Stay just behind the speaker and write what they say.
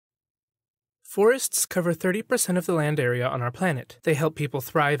Forests cover 30% of the land area on our planet. They help people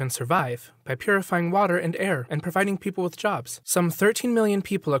thrive and survive by purifying water and air and providing people with jobs. Some 13 million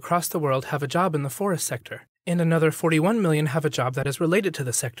people across the world have a job in the forest sector, and another 41 million have a job that is related to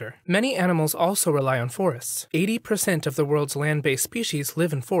the sector. Many animals also rely on forests. 80% of the world's land-based species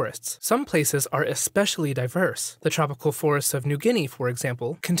live in forests. Some places are especially diverse. The tropical forests of New Guinea, for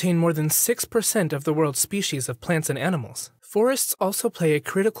example, contain more than 6% of the world's species of plants and animals. Forests also play a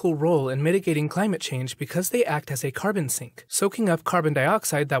critical role in mitigating climate change because they act as a carbon sink, soaking up carbon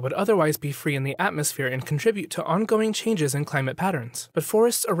dioxide that would otherwise be free in the atmosphere and contribute to ongoing changes in climate patterns. But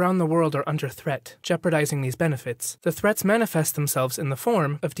forests around the world are under threat, jeopardizing these benefits. The threats manifest themselves in the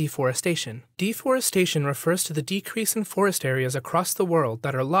form of deforestation. Deforestation refers to the decrease in forest areas across the world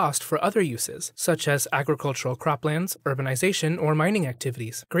that are lost for other uses, such as agricultural croplands, urbanization, or mining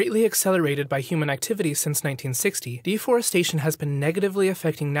activities. Greatly accelerated by human activities since 1960, deforestation has been negatively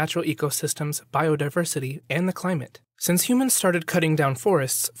affecting natural ecosystems, biodiversity, and the climate. Since humans started cutting down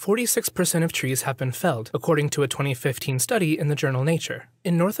forests, 46% of trees have been felled, according to a 2015 study in the journal Nature.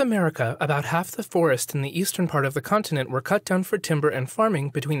 In North America, about half the forests in the eastern part of the continent were cut down for timber and farming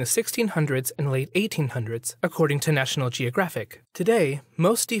between the 1600s and late 1800s, according to National Geographic. Today,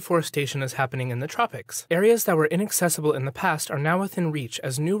 most deforestation is happening in the tropics. Areas that were inaccessible in the past are now within reach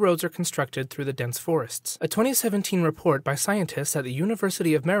as new roads are constructed through the dense forests. A 2017 report by scientists at the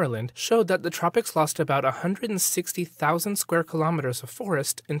University of Maryland showed that the tropics lost about 160,000 square kilometers of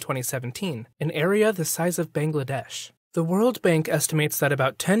forest in 2017, an area the size of Bangladesh. The World Bank estimates that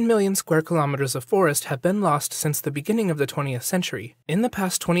about 10 million square kilometers of forest have been lost since the beginning of the 20th century. In the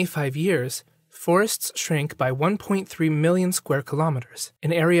past 25 years, forests shrank by 1.3 million square kilometers,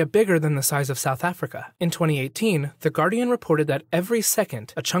 an area bigger than the size of South Africa. In 2018, The Guardian reported that every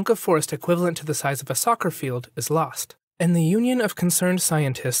second, a chunk of forest equivalent to the size of a soccer field is lost. And the Union of Concerned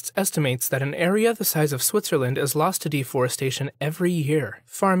Scientists estimates that an area the size of Switzerland is lost to deforestation every year.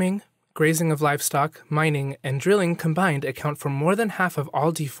 Farming, grazing of livestock, mining, and drilling combined account for more than half of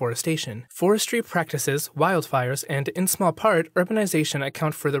all deforestation. Forestry practices, wildfires, and, in small part, urbanization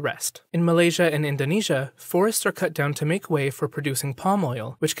account for the rest. In Malaysia and Indonesia, forests are cut down to make way for producing palm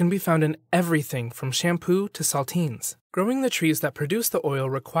oil, which can be found in everything from shampoo to saltines. Growing the trees that produce the oil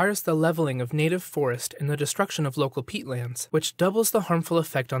requires the leveling of native forest and the destruction of local peatlands, which doubles the harmful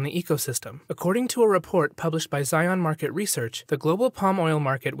effect on the ecosystem. According to a report published by Zion Market Research, the global palm oil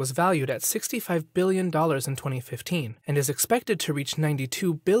market was valued at $65 billion in 2015 and is expected to reach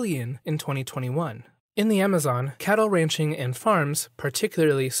 $92 billion in 2021. In the Amazon, cattle ranching and farms,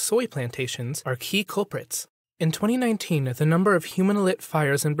 particularly soy plantations, are key culprits. In 2019, the number of human-lit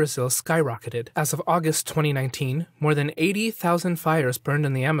fires in Brazil skyrocketed. As of August 2019, more than 80,000 fires burned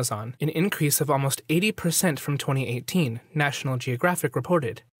in the Amazon, an increase of almost 80% from 2018, National Geographic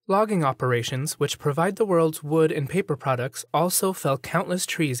reported. Logging operations, which provide the world's wood and paper products, also fell countless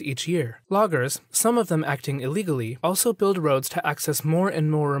trees each year. Loggers, some of them acting illegally, also build roads to access more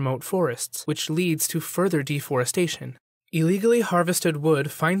and more remote forests, which leads to further deforestation. Illegally harvested wood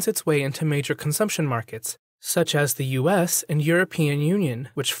finds its way into major consumption markets, such as the US and European Union,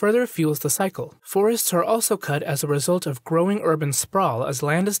 which further fuels the cycle. Forests are also cut as a result of growing urban sprawl as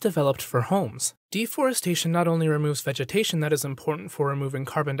land is developed for homes. Deforestation not only removes vegetation that is important for removing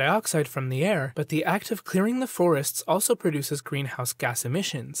carbon dioxide from the air, but the act of clearing the forests also produces greenhouse gas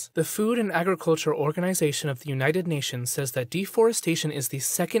emissions. The Food and Agriculture Organization of the United Nations says that deforestation is the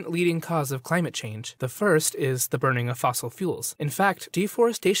second leading cause of climate change. The first is the burning of fossil fuels. In fact,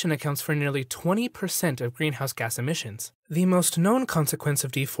 deforestation accounts for nearly 20% of greenhouse gas emissions. The most known consequence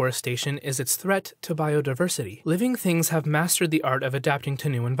of deforestation is its threat to biodiversity. Living things have mastered the art of adapting to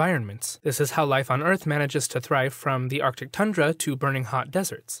new environments. This is how life on Earth manages to thrive from the Arctic tundra to burning hot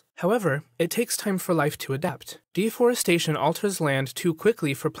deserts. However, it takes time for life to adapt. Deforestation alters land too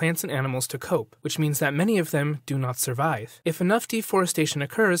quickly for plants and animals to cope, which means that many of them do not survive. If enough deforestation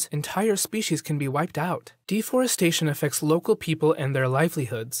occurs, entire species can be wiped out. Deforestation affects local people and their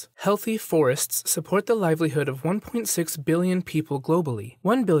livelihoods. Healthy forests support the livelihood of 1.6 billion people globally,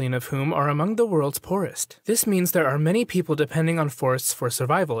 1 billion of whom are among the world's poorest. This means there are many people depending on forests for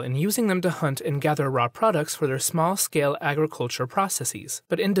survival and using them to hunt and gather raw products for their small-scale agriculture processes.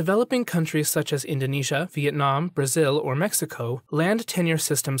 But in developing countries such as Indonesia, Vietnam, Brazil, or Mexico, land tenure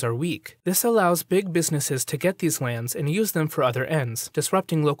systems are weak. This allows big businesses to get these lands and use them for other ends,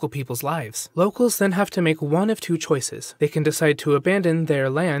 disrupting local people's lives. Locals then have to make one of two choices. They can decide to abandon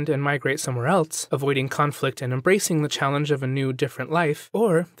their land and migrate somewhere else, avoiding conflict and embracing the challenge of a new, different life,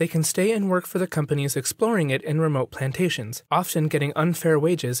 or they can stay and work for the companies exploring it in remote plantations, often getting unfair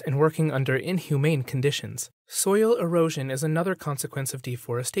wages and working under inhumane conditions. Soil erosion is another consequence of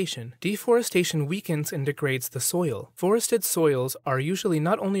deforestation. Deforestation weakens and degrades the soil. Forested soils are usually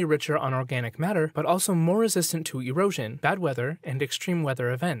not only richer on organic matter, but also more resistant to erosion, bad weather, and extreme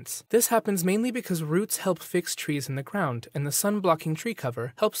weather events. This happens mainly because roots help fix trees in the ground, and the sun-blocking tree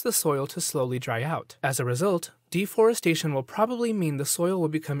cover helps the soil to slowly dry out. As a result, deforestation will probably mean the soil will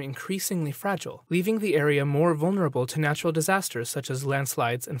become increasingly fragile, leaving the area more vulnerable to natural disasters such as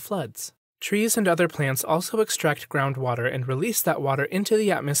landslides and floods. Trees and other plants also extract groundwater and release that water into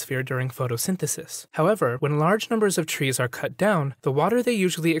the atmosphere during photosynthesis. However, when large numbers of trees are cut down, the water they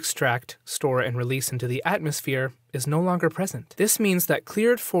usually extract, store, and release into the atmosphere is no longer present. This means that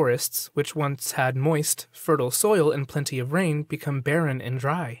cleared forests, which once had moist, fertile soil and plenty of rain, become barren and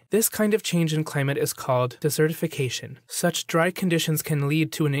dry. This kind of change in climate is called desertification. Such dry conditions can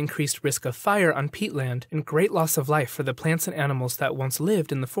lead to an increased risk of fire on peatland and great loss of life for the plants and animals that once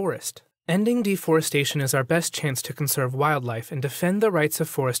lived in the forest. Ending deforestation is our best chance to conserve wildlife and defend the rights of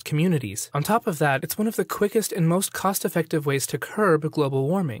forest communities. On top of that, it's one of the quickest and most cost-effective ways to curb global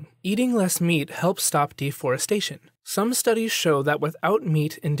warming. Eating less meat helps stop deforestation. Some studies show that without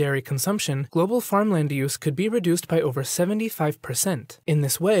meat and dairy consumption, global farmland use could be reduced by over 75%. In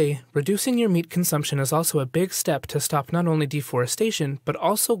this way, reducing your meat consumption is also a big step to stop not only deforestation, but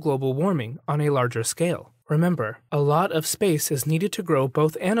also global warming on a larger scale. Remember, a lot of space is needed to grow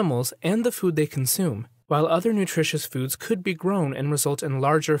both animals and the food they consume, while other nutritious foods could be grown and result in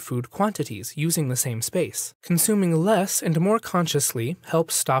larger food quantities using the same space. Consuming less and more consciously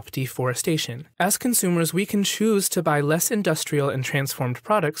helps stop deforestation. As consumers, we can choose to buy less industrial and transformed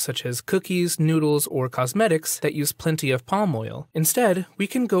products such as cookies, noodles, or cosmetics that use plenty of palm oil. Instead, we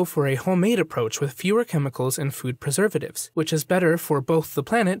can go for a homemade approach with fewer chemicals and food preservatives, which is better for both the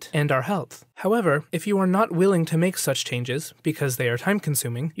planet and our health. However, if you are not willing to make such changes, because they are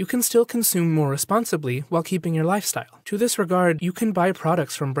time-consuming, you can still consume more responsibly while keeping your lifestyle. To this regard, you can buy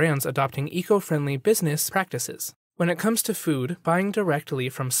products from brands adopting eco-friendly business practices. When it comes to food, buying directly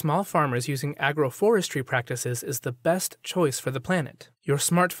from small farmers using agroforestry practices is the best choice for the planet. Your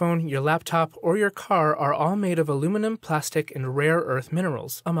smartphone, your laptop, or your car are all made of aluminum, plastic, and rare earth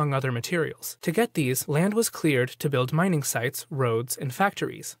minerals, among other materials. To get these, land was cleared to build mining sites, roads, and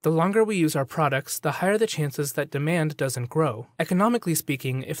factories. The longer we use our products, the higher the chances that demand doesn't grow. Economically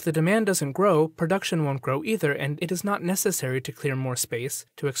speaking, if the demand doesn't grow, production won't grow either, and it is not necessary to clear more space,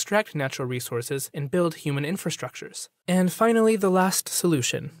 to extract natural resources, and build human infrastructures. And finally, the last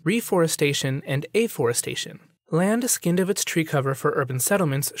solution: reforestation and afforestation. Land skinned of its tree cover for urban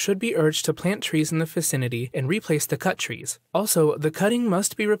settlements should be urged to plant trees in the vicinity and replace the cut trees. Also, the cutting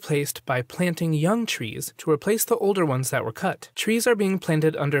must be replaced by planting young trees to replace the older ones that were cut. Trees are being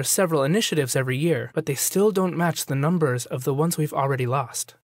planted under several initiatives every year, but they still don't match the numbers of the ones we've already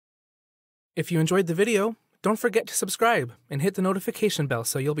lost. If you enjoyed the video, don't forget to subscribe and hit the notification bell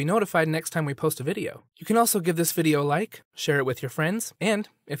so you'll be notified next time we post a video. You can also give this video a like, share it with your friends, and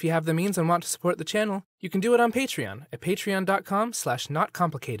if you have the means and want to support the channel, you can do it on Patreon at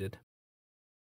patreon.com/notcomplicated.